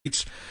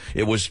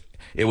It was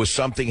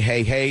something,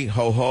 hey, hey,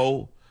 ho,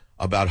 ho,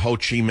 about Ho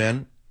Chi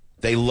Minh.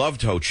 They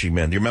loved Ho Chi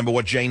Minh. Do you remember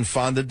what Jane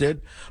Fonda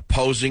did?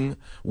 Posing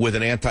with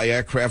an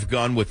anti-aircraft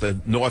gun with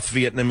the North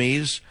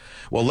Vietnamese?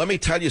 Well, let me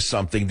tell you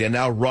something. They're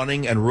now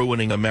running and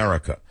ruining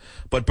America.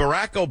 But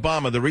Barack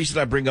Obama, the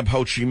reason I bring up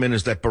Ho Chi Minh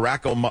is that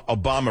Barack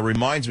Obama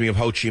reminds me of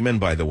Ho Chi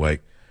Minh, by the way.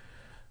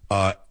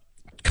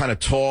 Kind of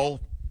tall,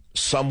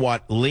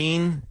 somewhat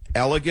lean,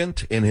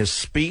 elegant in his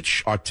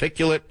speech,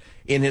 articulate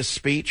in his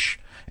speech,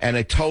 and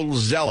a total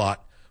zealot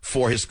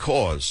for his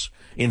cause.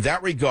 In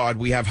that regard,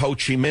 we have Ho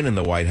Chi Minh in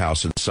the White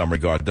House in some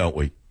regard, don't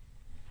we?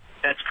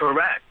 That's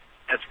correct.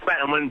 That's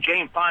correct. And when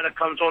Jane Fonda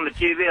comes on the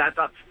TV, I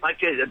thought, my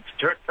kid,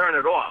 turn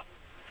it off.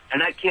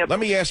 And I can't... Let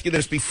me ask you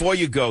this before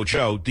you go,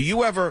 Joe. Do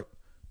you ever,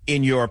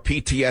 in your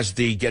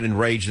PTSD, get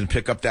enraged and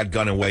pick up that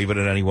gun and wave it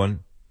at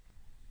anyone?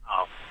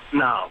 Oh,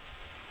 no.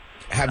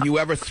 Have you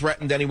ever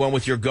threatened anyone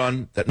with your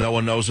gun that no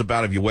one knows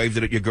about? Have you waved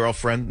it at your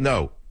girlfriend?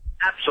 No.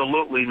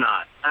 Absolutely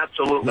not.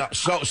 Absolutely. No.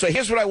 So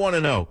here's what I want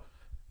to know.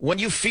 When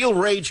you feel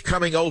rage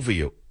coming over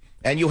you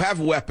and you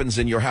have weapons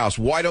in your house,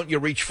 why don't you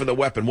reach for the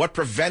weapon? What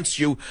prevents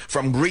you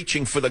from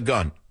reaching for the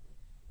gun?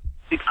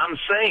 I'm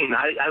saying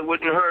I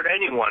wouldn't hurt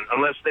anyone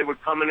unless they were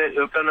going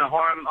to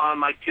harm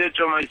my kids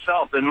or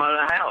myself in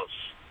my house.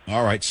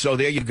 All right, so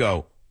there you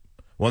go.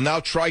 Well, now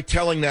try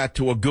telling that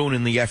to a goon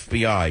in the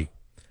FBI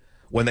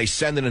when they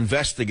send an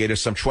investigator,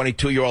 some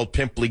 22-year-old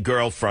pimply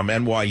girl from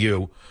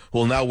NYU who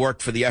will now work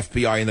for the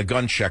FBI in the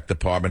gun check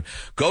department.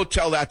 Go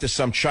tell that to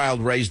some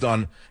child raised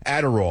on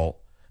Adderall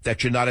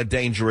that you're not a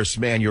dangerous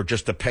man. You're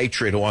just a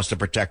patriot who wants to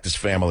protect his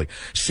family.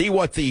 See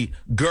what the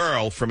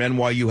girl from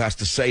NYU has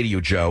to say to you,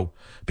 Joe,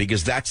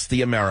 because that's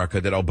the America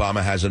that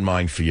Obama has in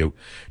mind for you.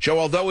 Joe,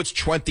 although it's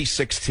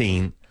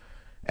 2016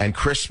 and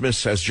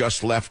Christmas has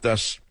just left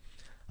us,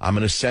 I'm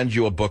going to send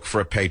you a book for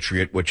a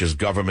patriot, which is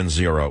Government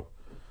Zero.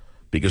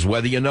 Because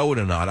whether you know it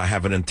or not, I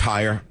have an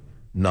entire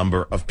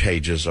number of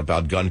pages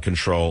about gun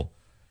control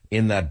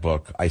in that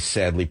book. I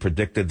sadly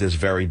predicted this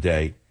very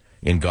day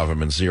in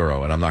Government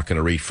Zero, and I'm not going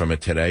to read from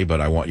it today, but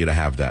I want you to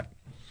have that.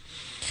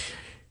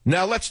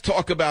 Now let's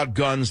talk about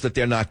guns that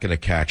they're not going to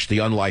catch, the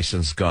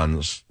unlicensed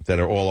guns that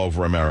are all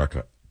over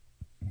America.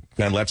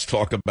 And let's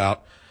talk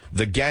about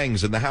the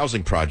gangs in the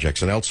housing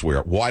projects and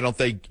elsewhere. Why don't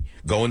they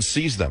go and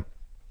seize them?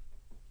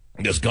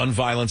 There's gun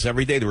violence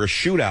every day. There are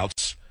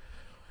shootouts.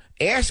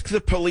 Ask the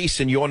police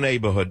in your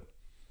neighborhood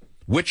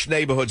which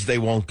neighborhoods they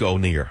won't go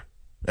near.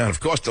 And, of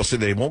course, they'll say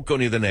they won't go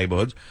near the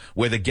neighborhoods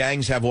where the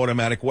gangs have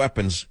automatic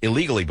weapons,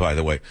 illegally, by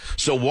the way.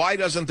 So why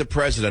doesn't the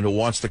president, who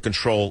wants to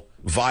control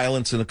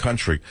violence in the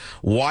country,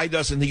 why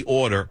doesn't he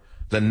order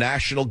the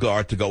National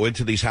Guard to go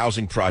into these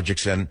housing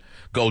projects and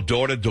go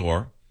door to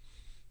door,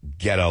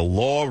 get a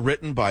law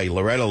written by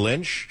Loretta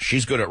Lynch?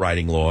 She's good at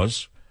writing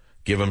laws.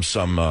 Give him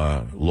some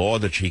law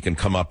that he can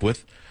come up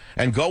with.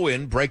 And go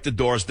in, break the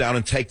doors down,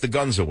 and take the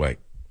guns away.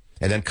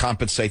 And then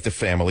compensate the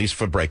families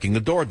for breaking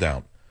the door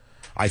down.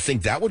 I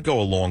think that would go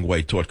a long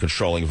way toward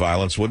controlling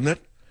violence, wouldn't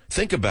it?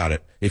 Think about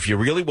it. If you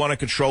really want to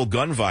control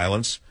gun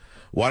violence,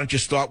 why don't you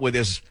start with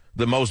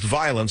the most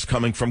violence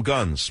coming from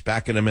guns?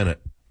 Back in a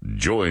minute.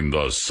 Join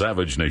the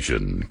Savage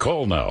Nation.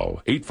 Call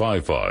now,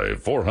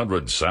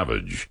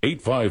 855-400-SAVAGE,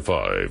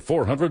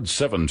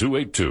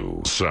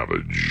 855-400-7282.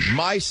 Savage.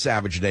 My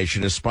Savage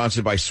Nation is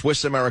sponsored by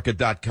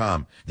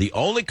SwissAmerica.com, the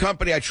only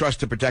company I trust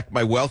to protect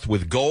my wealth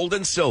with gold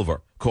and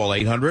silver. Call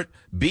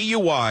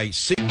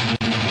 800-BUYC.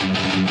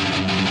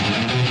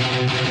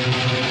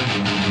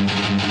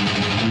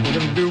 We're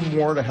going to do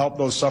more to help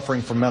those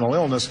suffering from mental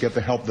illness get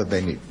the help that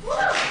they need.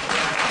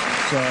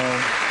 So...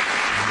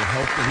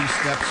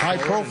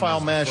 high-profile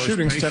mass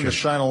shootings tend to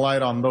shine a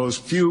light on those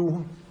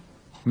few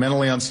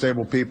mentally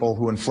unstable people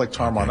who inflict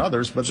harm on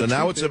others. But so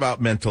now it's about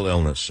mental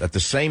illness. At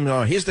the same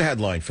time, here's the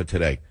headline for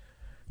today.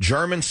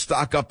 Germans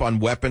stock up on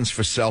weapons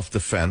for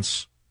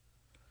self-defense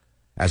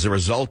as a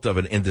result of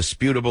an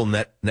indisputable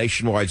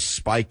nationwide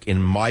spike in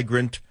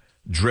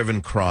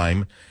migrant-driven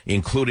crime,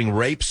 including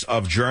rapes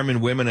of German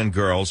women and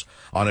girls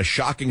on a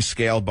shocking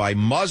scale by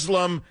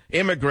Muslim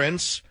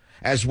immigrants,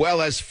 as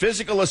well as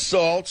physical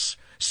assaults,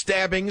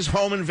 stabbings,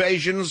 home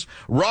invasions,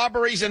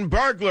 robberies, and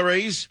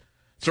burglaries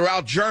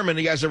throughout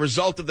Germany as a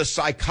result of the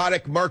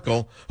psychotic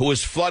Merkel, who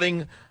is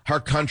flooding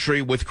her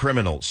country with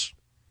criminals.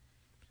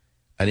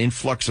 An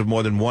influx of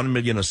more than 1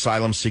 million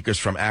asylum seekers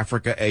from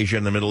Africa, Asia,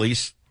 and the Middle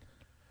East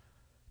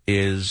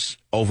is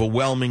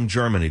overwhelming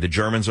Germany. The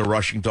Germans are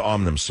rushing to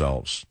arm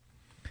themselves.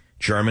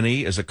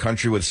 Germany is a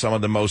country with some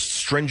of the most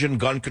stringent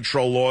gun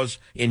control laws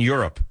in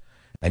Europe,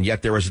 and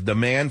yet there is a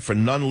demand for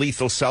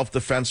non-lethal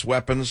self-defense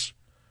weapons.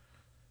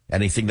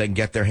 Anything they can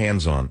get their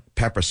hands on.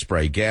 Pepper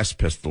spray, gas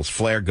pistols,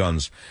 flare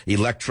guns,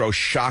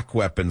 electroshock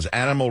weapons,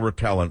 animal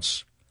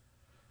repellents.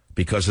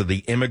 Because of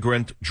the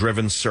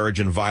immigrant-driven surge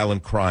in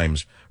violent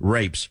crimes,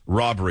 rapes,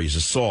 robberies,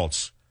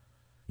 assaults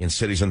in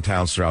cities and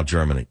towns throughout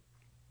Germany.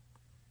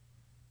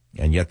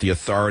 And yet the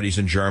authorities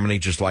in Germany,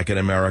 just like in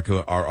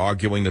America, are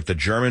arguing that the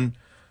German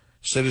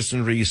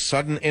citizenry's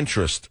sudden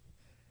interest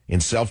in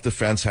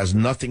self-defense has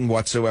nothing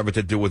whatsoever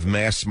to do with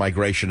mass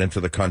migration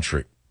into the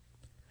country.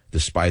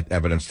 despite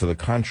evidence to the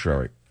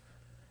contrary.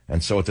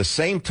 And so at the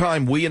same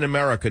time, we in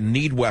America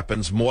need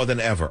weapons more than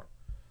ever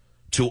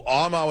to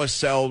arm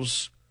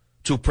ourselves,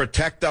 to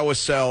protect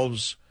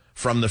ourselves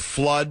from the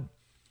flood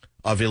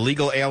of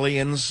illegal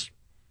aliens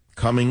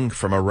coming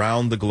from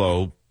around the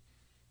globe,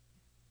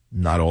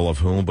 not all of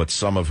whom, but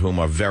some of whom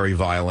are very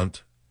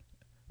violent,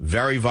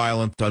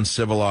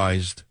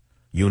 uncivilized,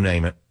 you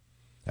name it.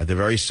 At the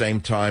very same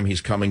time,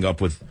 he's coming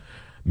up with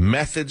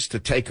methods to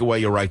take away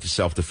your right to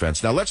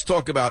self-defense. Now, let's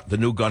talk about the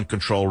new gun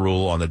control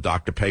rule on the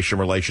doctor-patient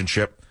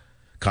relationship.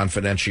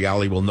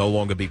 Confidentiality will no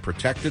longer be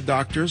protected,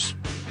 doctors.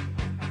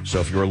 So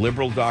if you're a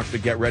liberal doctor,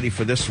 get ready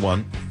for this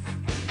one.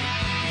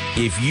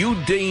 If you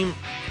deem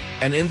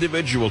an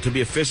individual to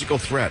be a physical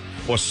threat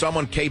or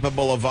someone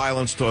capable of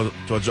violence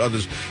towards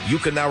others, you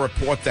can now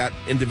report that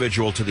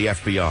individual to the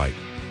FBI.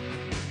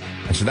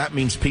 And so that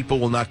means people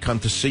will not come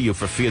to see you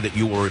for fear that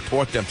you will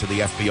report them to the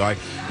FBI,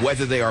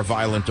 whether they are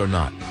violent or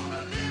not.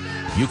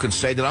 You can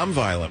say that I'm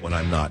violent when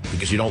I'm not,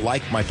 because you don't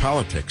like my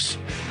politics.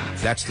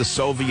 That's the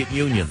Soviet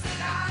Union,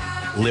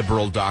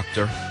 liberal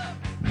doctor.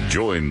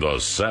 Join the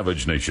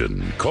Savage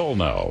Nation. Call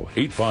now,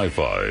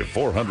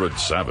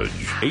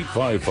 855-400-SAVAGE,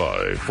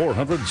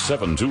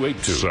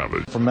 855-400-7282.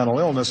 Savage. For mental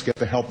illness, get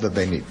the help that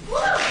they need.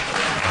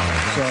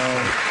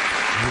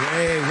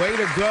 Hey, way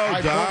to go,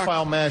 Doc.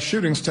 High-profile mass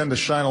shootings tend to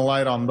shine a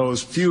light on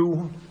those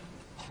few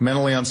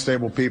mentally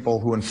unstable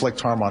people who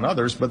inflict harm on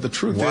others, but the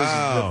truth is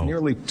that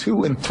nearly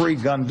 2 in 3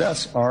 gun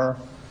deaths are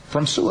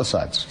from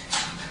suicides.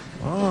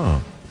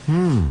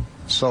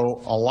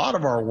 So a lot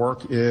of our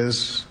work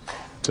is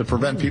to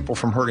prevent people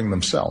from hurting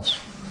themselves.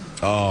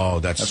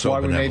 That's so why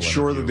we made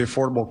sure that the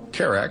Affordable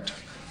Care Act,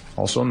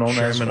 also known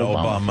as Chairman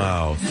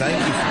Obama. Thank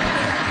you for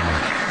protecting me.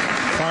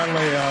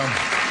 Finally,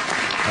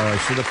 all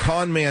right, so the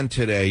con man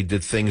today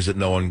did things that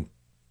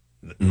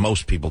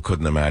most people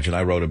couldn't imagine.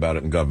 I wrote about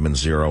it in Government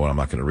Zero, and I'm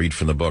not going to read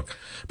from the book.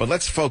 But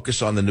let's focus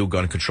on the new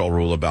gun control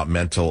rule about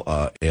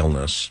mental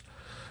illness,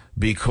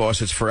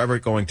 because it's forever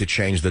going to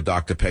change the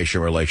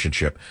doctor-patient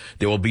relationship.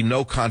 There will be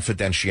no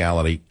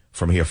confidentiality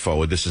from here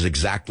forward. This is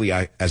exactly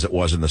as it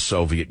was in the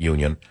Soviet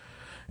Union.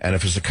 And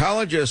if a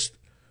psychologist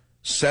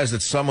says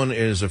that someone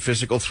is a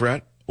physical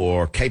threat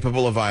or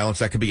capable of violence,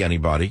 that could be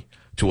anybody,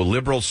 to a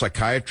liberal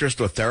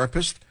psychiatrist or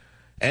therapist,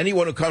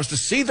 anyone who comes to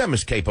see them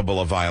is capable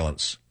of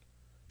violence.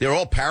 They're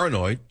all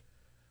paranoid.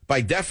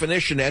 By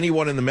definition,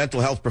 anyone in the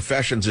mental health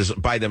professions is,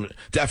 by them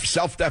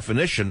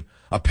self-definition,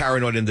 a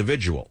paranoid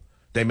individual.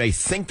 They may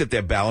think that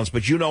they're balanced,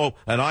 but you know,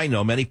 and I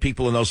know, many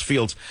people in those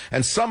fields,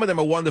 and some of them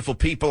are wonderful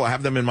people. I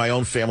have them in my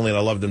own family, and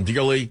I love them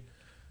dearly,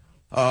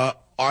 are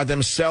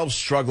themselves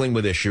struggling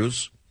with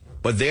issues,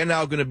 but they're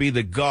now going to be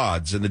the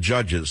gods and the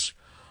judges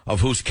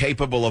of who's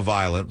capable of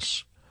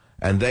violence,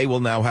 and they will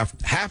now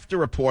have to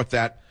report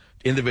that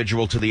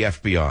individual to the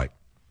FBI.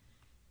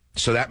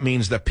 So that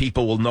means that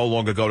people will no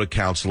longer go to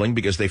counseling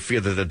because they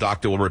fear that the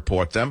doctor will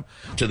report them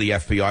to the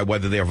FBI,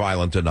 whether they're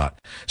violent or not.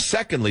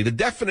 Secondly, the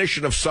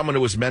definition of someone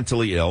who is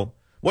mentally ill,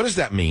 what does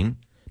that mean?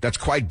 That's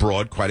quite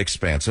broad, quite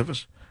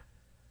expansive.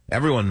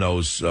 Everyone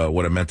knows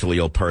what a mentally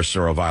ill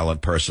person or a violent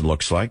person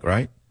looks like,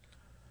 right?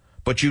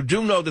 But you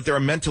do know that there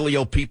are mentally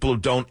ill people who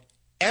don't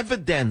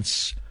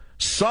evidence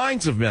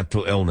signs of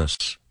mental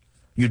illness.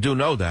 You do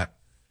know that.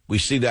 We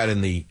see that in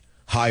the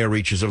higher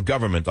reaches of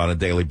government on a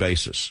daily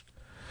basis.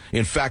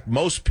 In fact,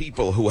 most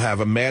people who have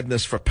a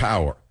madness for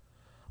power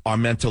are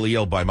mentally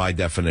ill by my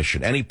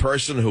definition. Any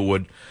person who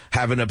would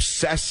have an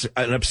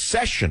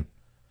obsession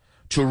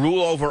to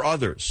rule over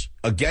others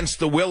against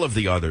the will of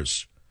the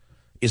others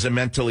is a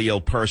mentally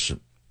ill person.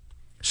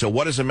 So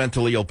what is a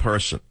mentally ill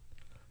person?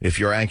 If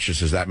you're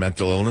anxious, is that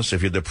mental illness?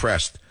 If you're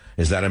depressed,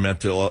 is that a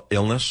mental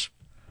illness?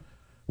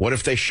 What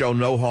if they show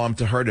no harm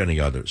to hurt any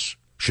others?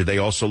 Should they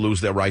also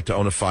lose their right to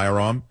own a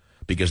firearm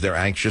because they're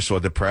anxious or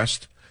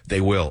depressed?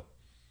 They will.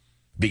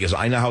 Because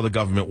I know how the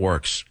government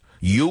works.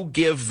 You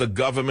give the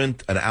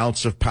government an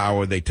ounce of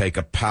power, they take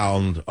a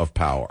pound of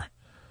power.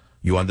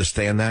 You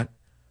understand that?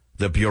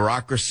 The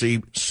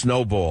bureaucracy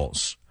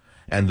snowballs,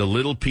 and the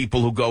little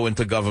people who go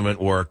into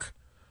government work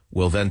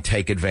will then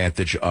take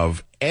advantage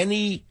of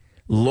any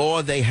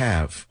law they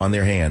have on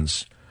their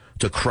hands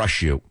to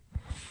crush you,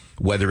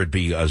 whether it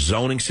be a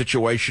zoning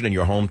situation in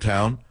your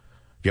hometown.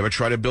 You ever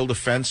try to build a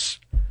fence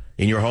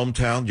in your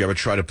hometown? You ever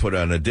try to put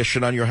an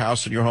addition on your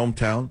house in your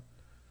hometown?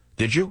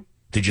 Did you?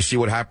 Did you see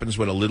what happens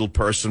when a little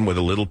person with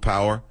a little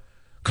power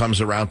comes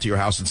around to your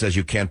house and says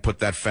you can't put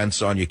that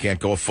fence on, you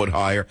can't go a foot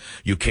higher,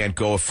 you can't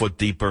go a foot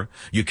deeper,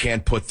 you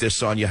can't put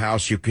this on your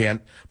house, you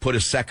can't put a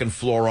second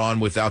floor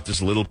on without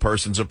this little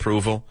person's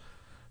approval?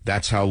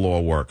 That's how law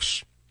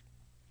works.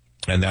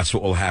 And that's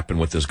what will happen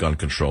with this gun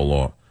control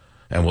law.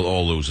 And we'll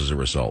all lose as a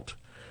result.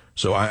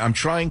 So I'm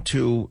trying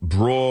to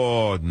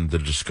broaden the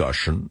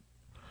discussion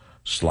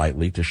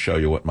slightly to show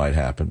you what might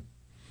happen.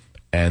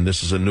 And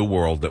this is a new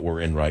world that we're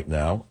in right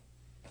now.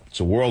 It's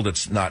a world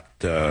that's not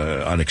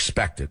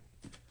unexpected.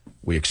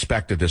 We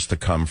expected this to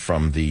come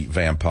from the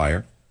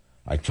vampire.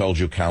 I told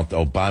you Count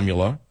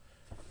Obamula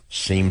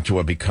seemed to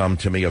have become,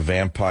 to me, a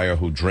vampire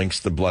who drinks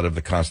the blood of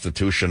the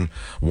Constitution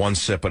one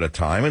sip at a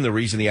time. And the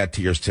reason he had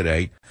tears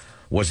today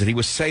was that he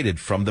was sated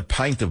from the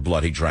pint of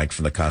blood he drank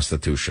from the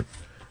Constitution,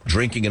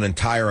 drinking an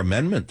entire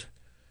amendment.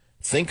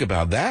 Think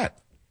about that.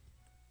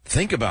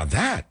 Think about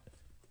that.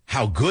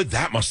 How good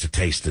that must have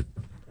tasted.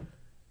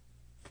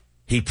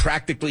 He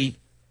practically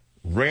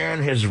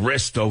ran his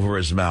wrist over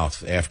his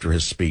mouth after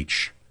his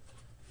speech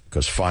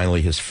because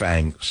finally his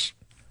fangs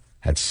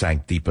had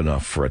sank deep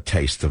enough for a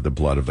taste of the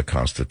blood of the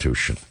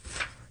Constitution.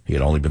 He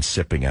had only been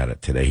sipping at it.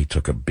 Today he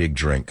took a big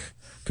drink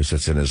because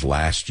it's in his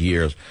last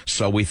years.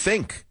 So we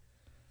think.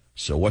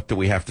 So what do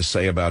we have to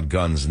say about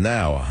guns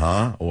now,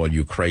 huh? All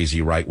you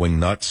crazy right-wing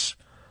nuts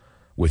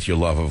with your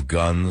love of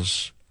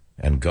guns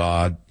and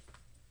God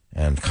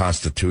and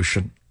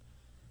Constitution.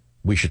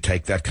 We should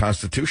take that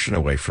Constitution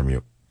away from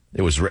you.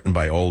 It was written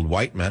by old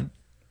white men.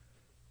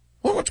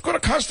 Well, what's called a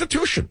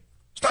Constitution?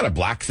 It's not a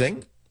black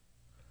thing.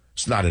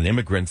 It's not an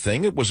immigrant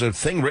thing. It was a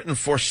thing written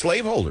for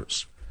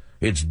slaveholders.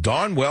 It's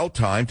darn well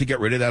time to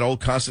get rid of that old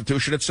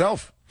Constitution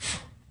itself.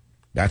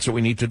 That's what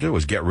we need to do,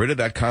 is get rid of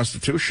that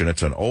Constitution.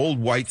 It's an old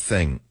white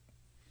thing.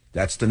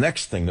 That's the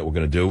next thing that we're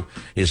going to do,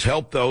 is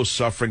help those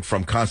suffering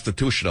from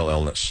constitutional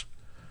illness.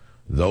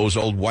 Those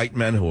old white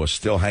men who are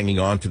still hanging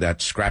on to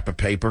that scrap of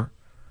paper,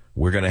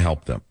 we're going to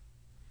help them.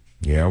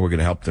 Yeah, we're going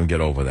to help them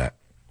get over that.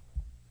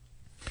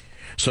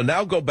 So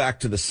now go back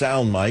to the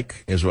sound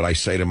mic, is what I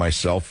say to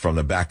myself, from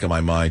the back of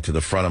my mind to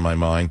the front of my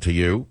mind to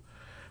you.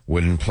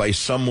 We'll play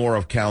some more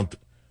of Count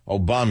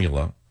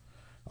Obamula.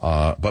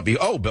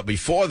 But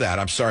before that,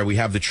 I'm sorry, we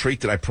have the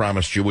treat that I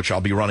promised you, which I'll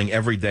be running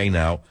every day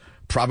now,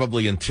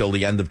 probably until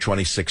the end of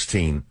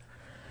 2016.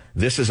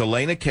 This is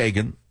Elena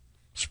Kagan,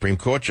 Supreme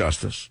Court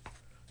Justice,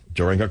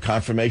 during her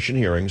confirmation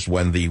hearings,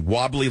 when the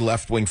wobbly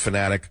left-wing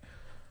fanatic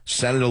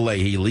Senator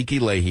Leahy, Leaky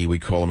Leahy, we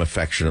call him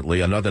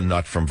affectionately, another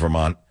nut from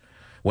Vermont,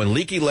 when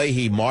Leaky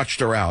Leahy marched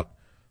her out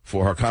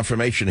for her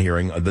confirmation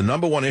hearing, the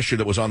number one issue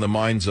that was on the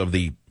minds of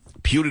the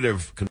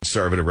putative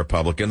conservative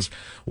Republicans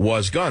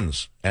was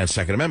guns and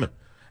Second Amendment.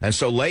 And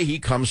so Leahy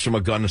comes from a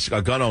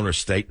gun owner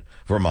state,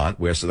 Vermont,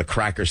 where so the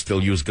crackers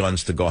still use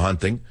guns to go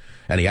hunting,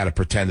 and he had to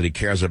pretend that he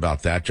cares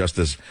about that, just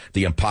as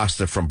the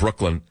imposter from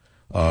Brooklyn,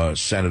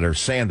 Senator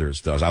Sanders,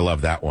 does. I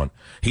love that one.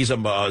 He's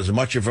as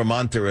much a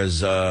Vermonter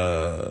as,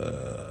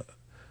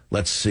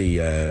 let's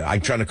see, I'm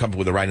trying to come up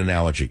with the right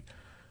analogy.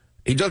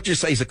 He don't just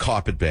say he's a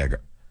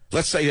carpetbagger.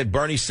 Let's say that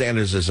Bernie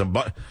Sanders is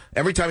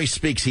every time he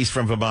speaks, he's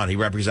from Vermont. He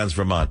represents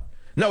Vermont.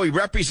 No, he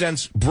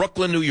represents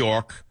Brooklyn, New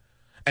York,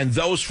 and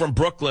those from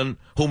Brooklyn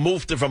who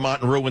moved to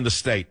Vermont and ruined the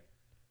state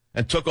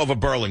and took over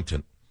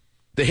Burlington.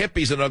 The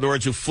hippies, in other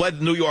words, who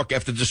fled New York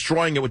after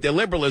destroying it with their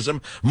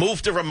liberalism,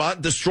 moved to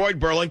Vermont,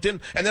 destroyed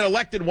Burlington, and then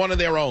elected one of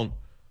their own.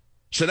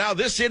 So now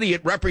this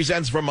idiot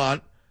represents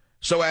Vermont.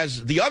 So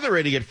as the other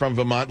idiot from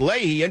Vermont,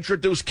 Leahy,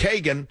 introduced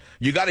Kagan,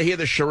 you got to hear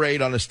the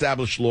charade on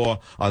established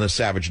law on the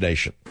savage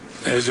nation.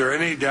 Is there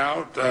any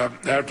doubt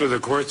after the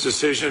court's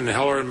decision in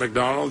Heller and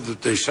McDonald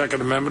that the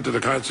Second Amendment to the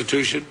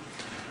Constitution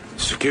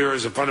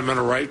secures a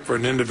fundamental right for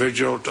an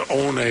individual to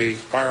own a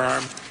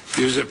firearm,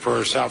 use it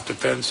for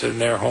self-defense in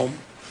their home?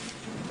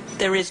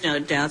 There is no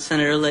doubt,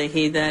 Senator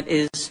Leahy, that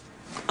is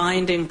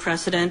binding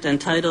precedent,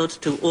 entitled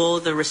to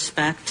all the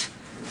respect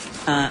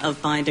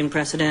of binding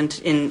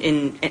precedent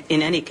in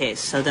any case.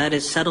 So that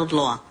is settled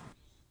law.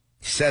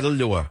 Settled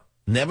law.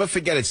 Never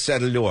forget it's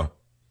settled law.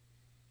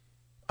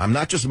 I'm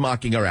not just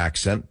mocking her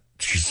accent.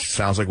 She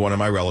sounds like one of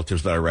my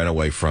relatives that I ran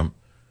away from.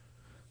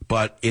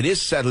 But it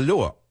is settled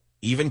law.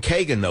 Even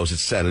Kagan knows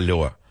it's settled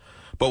law.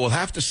 But we'll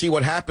have to see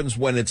what happens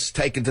when it's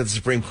taken to the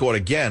Supreme Court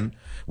again.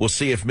 We'll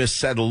see if Miss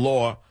Settled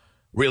Law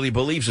really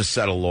believes it's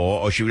settled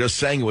law, or she was just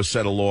saying it was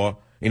settled law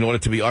in order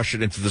to be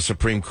ushered into the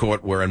Supreme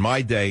Court, where in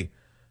my day,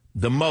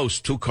 the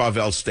most 2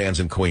 Carvel stands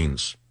in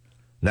Queens.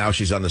 Now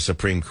she's on the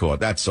Supreme Court.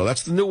 That's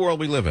the new world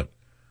we live in.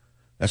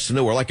 That's the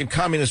new world. Like in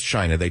communist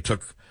China, they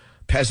took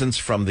peasants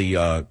from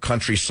the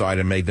countryside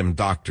and made them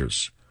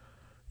doctors.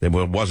 It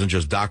wasn't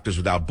just Doctors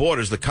Without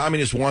Borders. The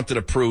communists wanted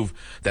to prove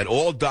that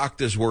all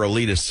doctors were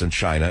elitists in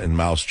China, in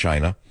Mao's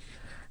China.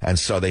 And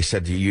so they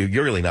said,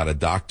 you're really not a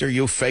doctor.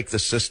 You fake the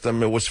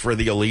system. It was for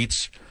the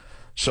elites.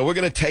 So we're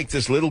going to take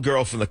this little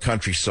girl from the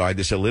countryside,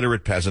 this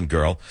illiterate peasant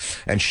girl,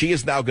 and she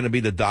is now going to be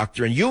the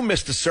doctor. And you,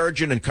 Mr.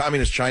 Surgeon in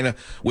communist China,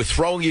 we're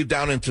throwing you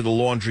down into the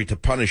laundry to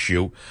punish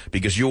you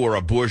because you were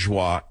a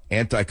bourgeois,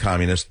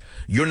 anti-communist.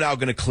 You're now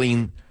going to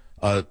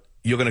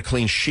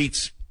clean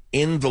sheets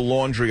in the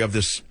laundry of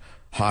this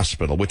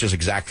hospital, which is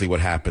exactly what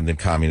happened in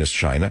communist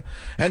China.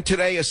 And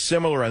today a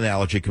similar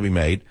analogy can be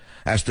made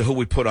as to who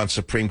we put on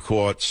Supreme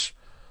Courts,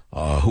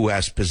 who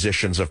has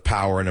positions of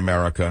power in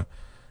America.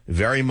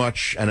 Very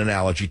much an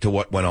analogy to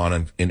what went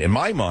on in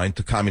my mind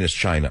to communist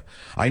China.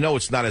 I know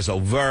it's not as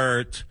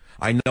overt.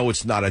 I know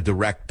it's not a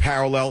direct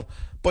parallel,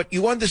 but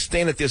you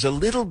understand that there's a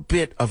little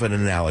bit of an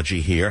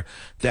analogy here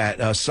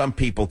that some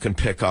people can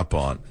pick up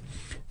on.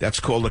 That's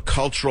called a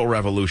cultural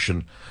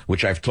revolution,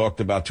 which I've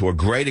talked about to a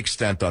great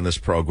extent on this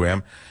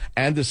program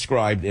and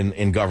described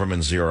in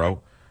Government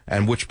Zero.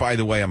 and which, by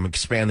the way, I'm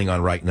expanding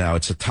on right now.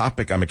 It's a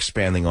topic I'm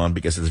expanding on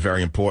because it's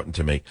very important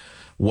to me.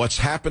 What's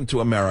happened to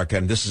America,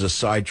 and this is a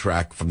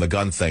sidetrack from the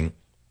gun thing,